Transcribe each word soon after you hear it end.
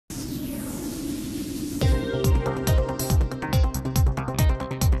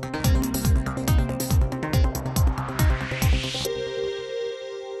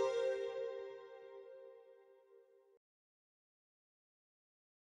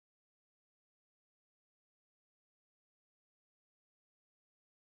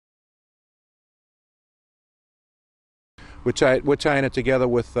We're tying it together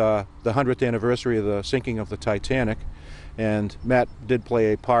with the 100th anniversary of the sinking of the Titanic, and Matt did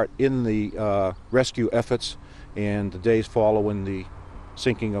play a part in the rescue efforts and the days following the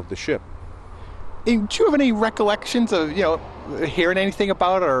sinking of the ship. And do you have any recollections of, hearing anything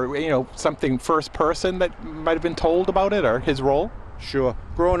about it, or, something first person that might have been told about it, or his role? Sure.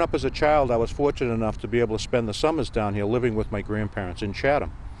 Growing up as a child, I was fortunate enough to be able to spend the summers down here living with my grandparents in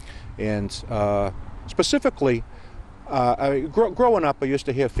Chatham. And specifically, growing up, I used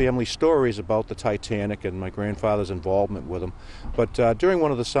to hear family stories about the Titanic and my grandfather's involvement with them. But during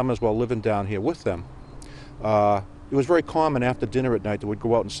one of the summers while living down here with them, it was very common after dinner at night that we'd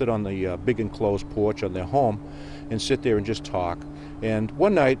go out and sit on the big enclosed porch on their home and sit there and just talk. And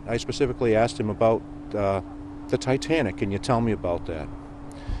one night, I specifically asked him about the Titanic. Can you tell me about that?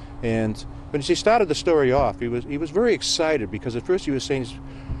 And when he started the story off, he was very excited, because at first he was saying,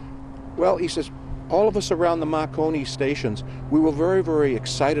 well, he says, all of us around the Marconi stations, we were very, very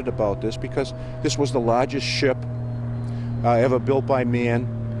excited about this because this was the largest ship ever built by man.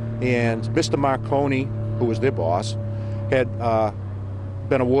 And Mr. Marconi, who was their boss, had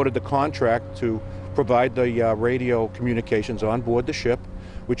been awarded the contract to provide the radio communications on board the ship,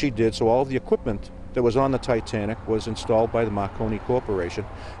 which he did. So all of the equipment that was on the Titanic was installed by the Marconi Corporation,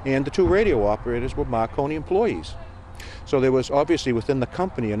 and the two radio operators were Marconi employees. So there was obviously within the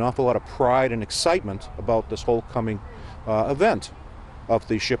company an awful lot of pride and excitement about this whole coming event of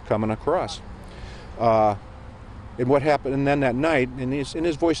the ship coming across. And what happened, and then that night, and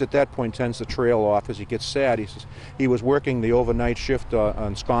his voice at that point tends to trail off as he gets sad. He says he was working the overnight shift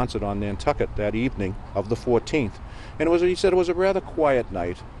on Sconset on Nantucket that evening of the 14th, and he said it was a rather quiet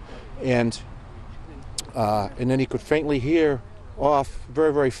night, and then he could faintly hear off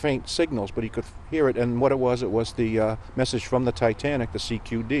very, very faint signals, but he could hear it, and what it was the message from the Titanic, the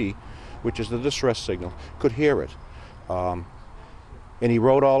CQD, which is the distress signal. Could hear it. And he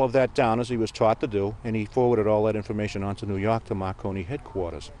wrote all of that down as he was taught to do, and he forwarded all that information on to New York to Marconi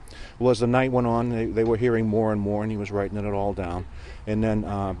headquarters. Well, as the night went on, they were hearing more and more, and he was writing it all down. And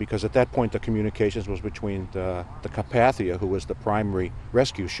then, because at that point the communications was between the Carpathia, who was the primary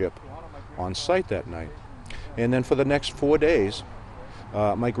rescue ship, on site that night. And then for the next 4 days,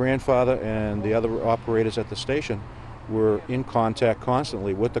 my grandfather and the other operators at the station were in contact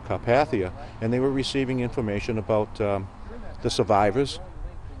constantly with the Carpathia, and they were receiving information about the survivors,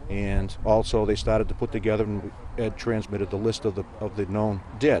 and also they started to put together and had transmitted the list of the known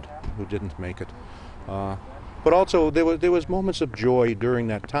dead who didn't make it. But also there was moments of joy during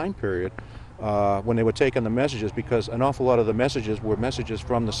that time period when they were taking the messages, because an awful lot of the messages were messages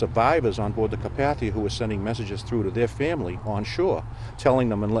from the survivors on board the Carpathia, who were sending messages through to their family on shore, telling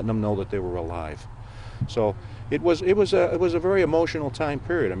them and letting them know that they were alive. So it was a very emotional time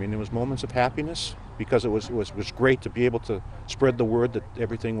period. I mean, there was moments of happiness, because it was great to be able to spread the word that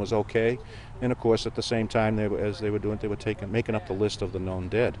everything was okay, and of course at the same time as they were doing it, they were making up the list of the known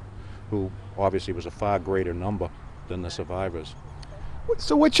dead, who obviously was a far greater number than the survivors.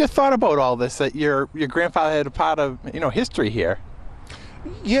 So what's your thought about all this, that your grandfather had a part of history here?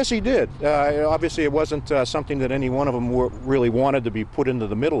 Yes, he did. Obviously it wasn't something that any one of them really wanted to be put into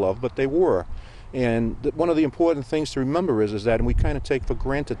the middle of, but they were. And one of the important things to remember is that, and we kind of take for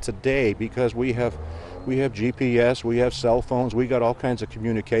granted today, because we have GPS, we have cell phones, we got all kinds of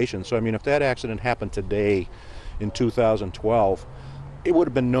communication. So I mean, if that accident happened today in 2012, it would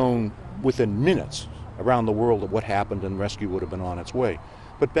have been known within minutes around the world of what happened, and rescue would have been on its way.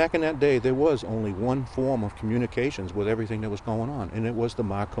 But back in that day, there was only one form of communications with everything that was going on, and it was the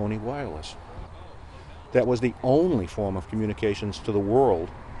Marconi wireless. That was the only form of communications to the world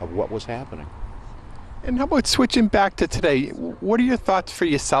of what was happening. And how about switching back to today? What are your thoughts for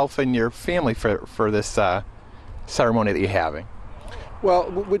yourself and your family for this ceremony that you're having?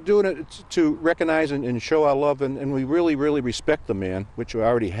 Well, we're doing it to recognize and show our love, and we really, really respect the man, which we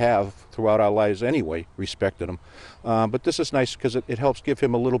already have throughout our lives anyway, respected him. But this is nice because it helps give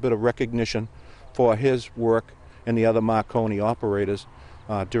him a little bit of recognition for his work and the other Marconi operators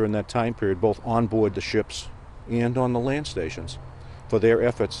during that time period, both on board the ships and on the land stations, for their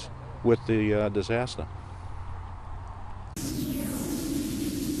efforts with the disaster.